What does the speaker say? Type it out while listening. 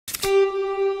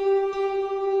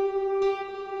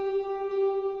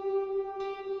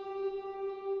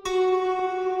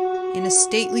in a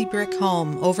stately brick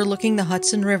home overlooking the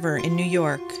Hudson River in New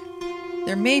York.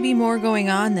 There may be more going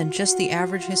on than just the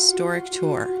average historic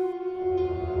tour.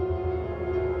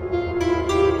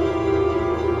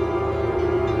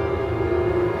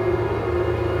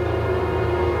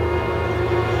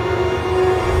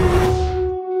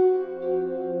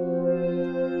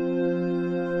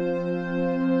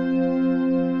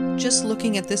 Just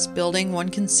looking at this building, one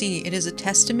can see it is a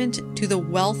testament to the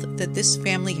wealth that this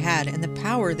family had and the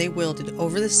power they wielded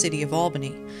over the city of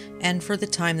Albany, and for the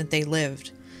time that they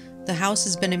lived. The house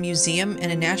has been a museum and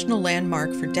a national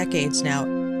landmark for decades now,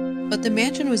 but the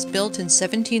mansion was built in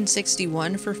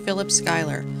 1761 for Philip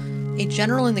Schuyler, a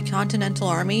general in the Continental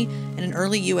Army and an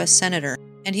early U.S. senator,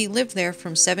 and he lived there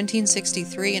from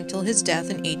 1763 until his death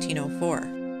in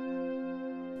 1804.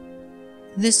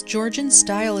 This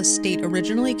Georgian-style estate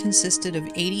originally consisted of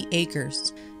 80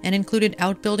 acres and included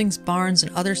outbuildings, barns,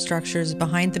 and other structures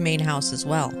behind the main house as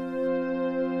well.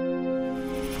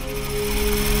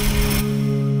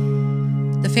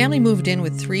 The family moved in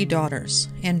with 3 daughters,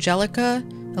 Angelica,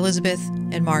 Elizabeth,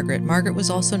 and Margaret. Margaret was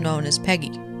also known as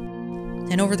Peggy.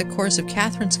 And over the course of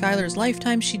Catherine Schuyler's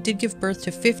lifetime, she did give birth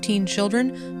to 15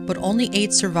 children, but only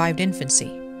 8 survived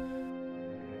infancy.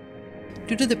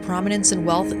 Due to the prominence and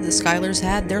wealth that the Schuylers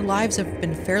had, their lives have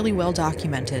been fairly well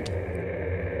documented.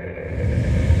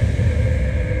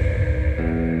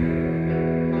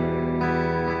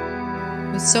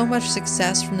 With so much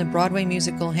success from the Broadway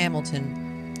musical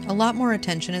Hamilton, a lot more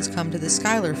attention has come to the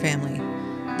Schuyler family,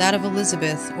 that of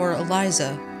Elizabeth, or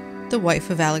ELIZA, the wife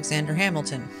of Alexander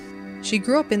Hamilton. She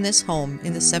grew up in this home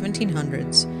in the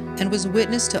 1700s and was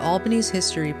witness to Albany's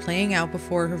history playing out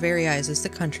before her very eyes as the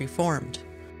country formed.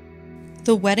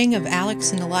 The wedding of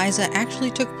Alex and ELIZA actually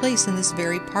took place in this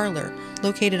very parlor,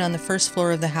 located on the first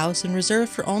floor of the house and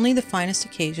reserved for only the finest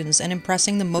occasions and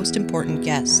impressing the most important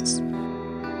guests.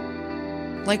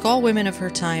 Like all women of her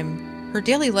time, her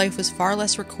daily life was far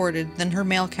less recorded than her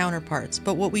male counterparts,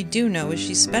 but what we do know is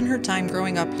she spent her time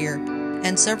growing up here,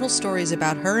 and several stories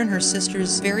about her and her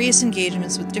sister's various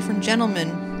engagements with different gentlemen,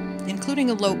 including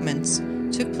elopements,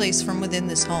 took place from within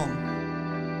this home.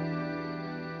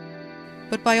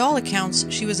 But by all accounts,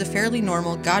 she was a fairly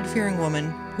normal, God-fearing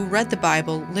woman who read the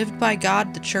Bible, lived by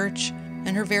God, the church,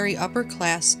 and her very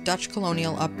upper-class Dutch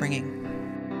colonial upbringing.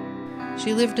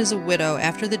 She lived as a widow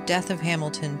after the death of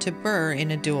Hamilton to Burr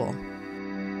in a duel.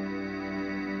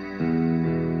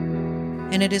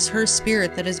 And it is her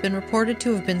spirit that has been reported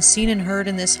to have been seen and heard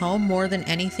in this home more than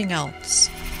anything else.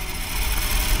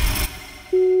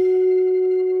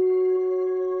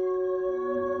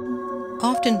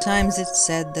 Oftentimes it's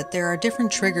said that there are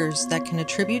different triggers that can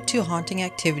attribute to haunting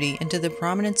activity and to the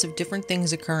prominence of different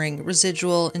things occurring,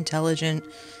 residual, intelligent,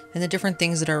 and the different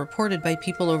things that are reported by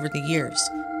people over the years.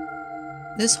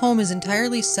 This home is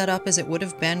entirely set up as it would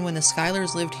have been when the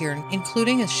Schuylers lived here,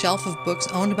 including a shelf of books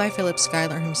owned by Philip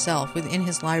Schuyler himself within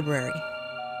his library.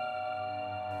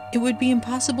 It would be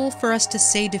impossible for us to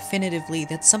say definitively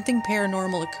that something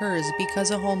paranormal occurs because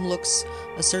a home looks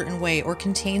a certain way or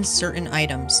contains certain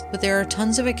items, but there are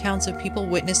tons of accounts of people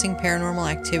witnessing paranormal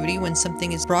activity when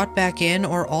something is brought back in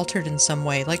or altered in some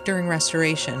way, like during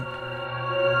restoration.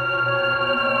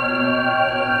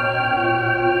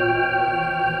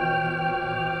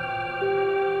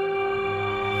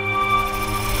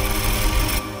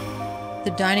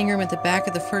 The dining room at the back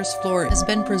of the first floor has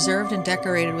been preserved and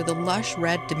decorated with a lush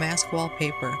red damask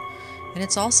wallpaper, and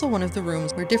it's also one of the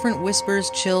rooms where different whispers,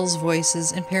 chills,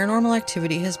 voices, and paranormal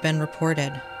activity has been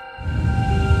reported.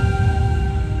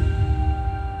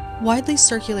 Widely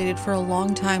circulated for a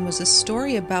long time was a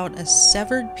story about a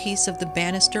severed piece of the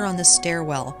banister on the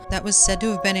stairwell that was said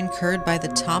to have been incurred by the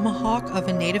tomahawk of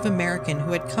a Native American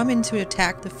who had come in to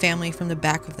attack the family from the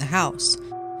back of the house.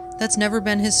 That's never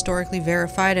been historically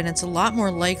verified, and it's a lot more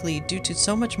likely, due to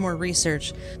so much more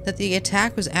research, that the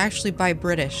attack was actually by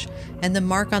British, and the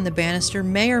mark on the banister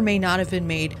may or may not have been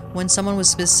made when someone was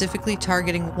specifically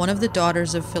targeting one of the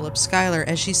daughters of Philip Schuyler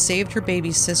as she saved her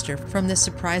baby sister from this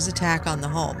surprise attack on the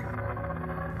home.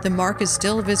 The mark is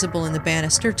still visible in the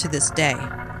banister to this day.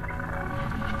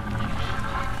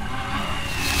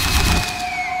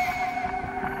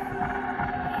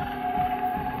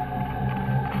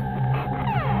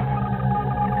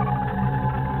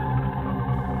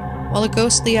 While a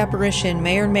ghostly apparition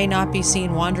may or may not be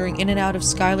seen wandering in and out of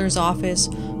Schuyler's office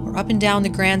or up and down the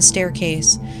grand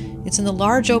staircase, it's in the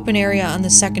large open area on the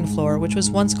second floor, which was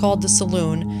once called the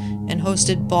saloon and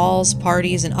hosted balls,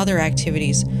 parties, and other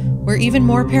activities, where even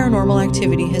more paranormal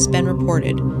activity has been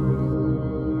reported.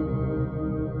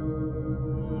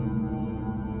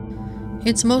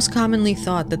 It's most commonly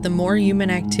thought that the more human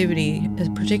activity a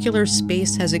particular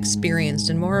space has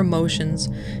experienced, and more emotions,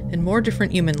 and more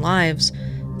different human lives,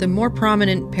 the more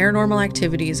prominent paranormal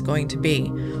activity is going to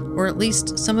be, or at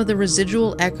least some of the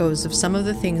residual echoes of some of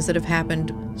the things that have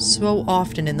happened so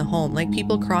often in the home, like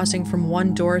people crossing from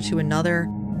one door to another,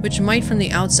 which might from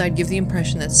the outside give the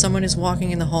impression that someone is walking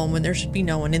in the home when there should be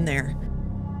no one in there.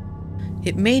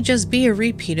 It may just be a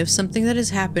repeat of something that has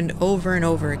happened over and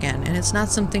over again, and it's not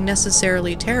something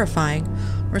necessarily terrifying,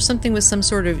 or something with some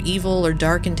sort of evil or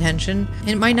dark intention.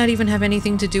 It might not even have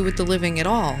anything to do with the living at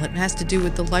all. It has to do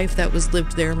with the life that was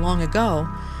lived there long ago,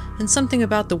 and something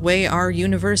about the way our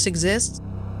universe exists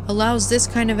allows this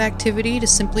kind of activity to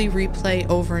simply replay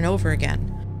over and over again.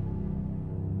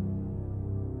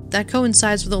 That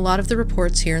coincides with a lot of the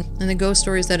reports here, and the ghost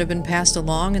stories that have been passed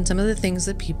along, and some of the things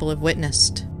that people have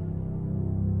witnessed.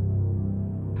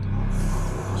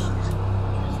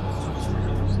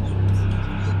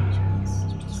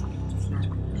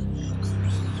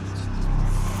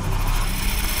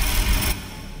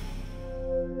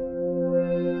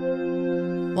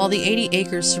 While the 80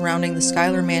 acres surrounding the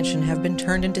Schuyler mansion have been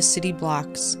turned into city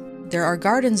blocks, there are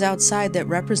gardens outside that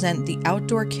represent the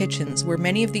outdoor kitchens where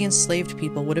many of the enslaved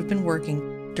people would have been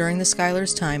working during the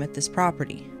Schuyler's time at this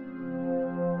property.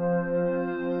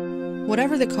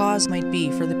 Whatever the cause might be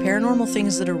for the paranormal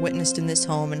things that are witnessed in this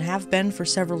home and have been for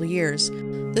several years,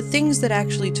 the things that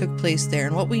actually took place there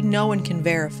and what we know and can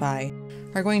verify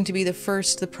are going to be the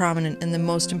first, the prominent, and the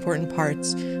most important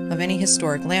parts of any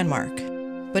historic landmark.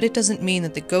 But it doesn't mean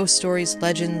that the ghost stories,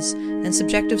 legends, and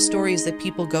subjective stories that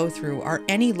people go through are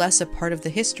any less a part of the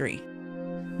history.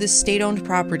 This state-owned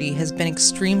property has been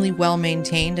extremely well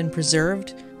maintained and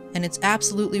preserved, and it's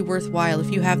absolutely worthwhile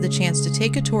if you have the chance to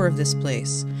take a tour of this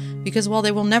place, because while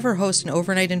they will never host an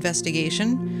overnight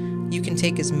investigation, you can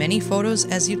take as many photos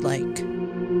as you'd like.